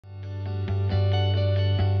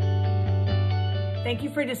Thank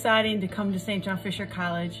you for deciding to come to St. John Fisher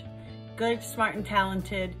College. Good, smart, and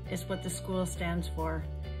talented is what the school stands for.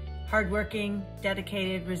 Hardworking,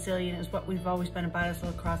 dedicated, resilient is what we've always been about as a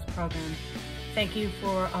lacrosse program. Thank you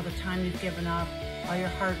for all the time you've given up, all your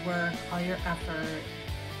hard work, all your effort,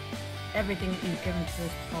 everything that you've given to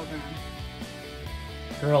this program.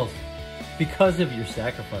 Girls, because of your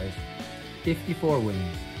sacrifice, 54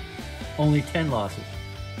 wins, only 10 losses,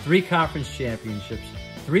 3 conference championships,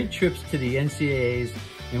 3 trips to the NCAAs,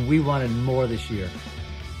 and we wanted more this year.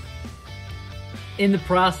 In the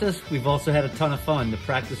process, we've also had a ton of fun. The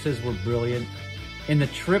practices were brilliant, and the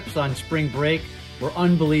trips on spring break were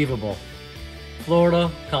unbelievable.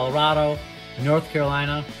 Florida, Colorado, North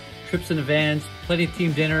Carolina, trips in the vans, plenty of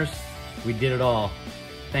team dinners. We did it all.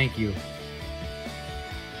 Thank you.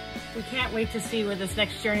 We can't wait to see where this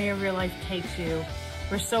next journey of your life takes you.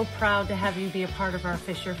 We're so proud to have you be a part of our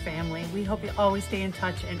Fisher family. We hope you always stay in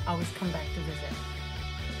touch and always come back to visit.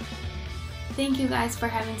 Thank you guys for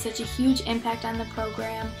having such a huge impact on the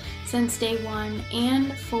program since day one,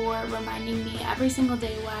 and for reminding me every single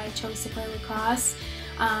day why I chose to play lacrosse.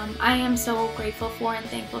 I am so grateful for and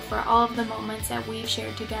thankful for all of the moments that we've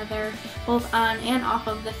shared together, both on and off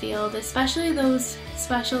of the field, especially those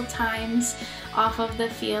special times off of the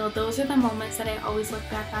field. Those are the moments that I always look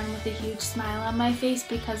back on with a huge smile on my face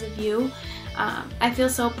because of you. I feel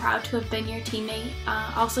so proud to have been your teammate,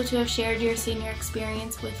 also to have shared your senior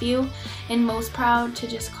experience with you, and most proud to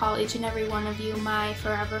just call each and every one of you my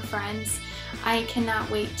forever friends. I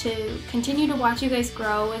cannot wait to continue to watch you guys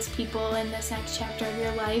grow as people in this next chapter of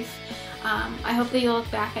your life. I hope that you'll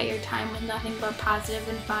look back at your time with nothing but positive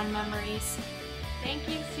and fond memories. Thank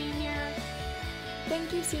you, seniors.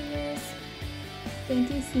 Thank you, seniors.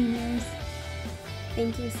 Thank you, seniors.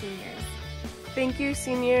 Thank you, seniors. Thank you,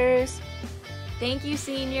 seniors. Thank you,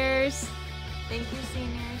 seniors. Thank you,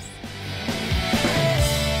 seniors.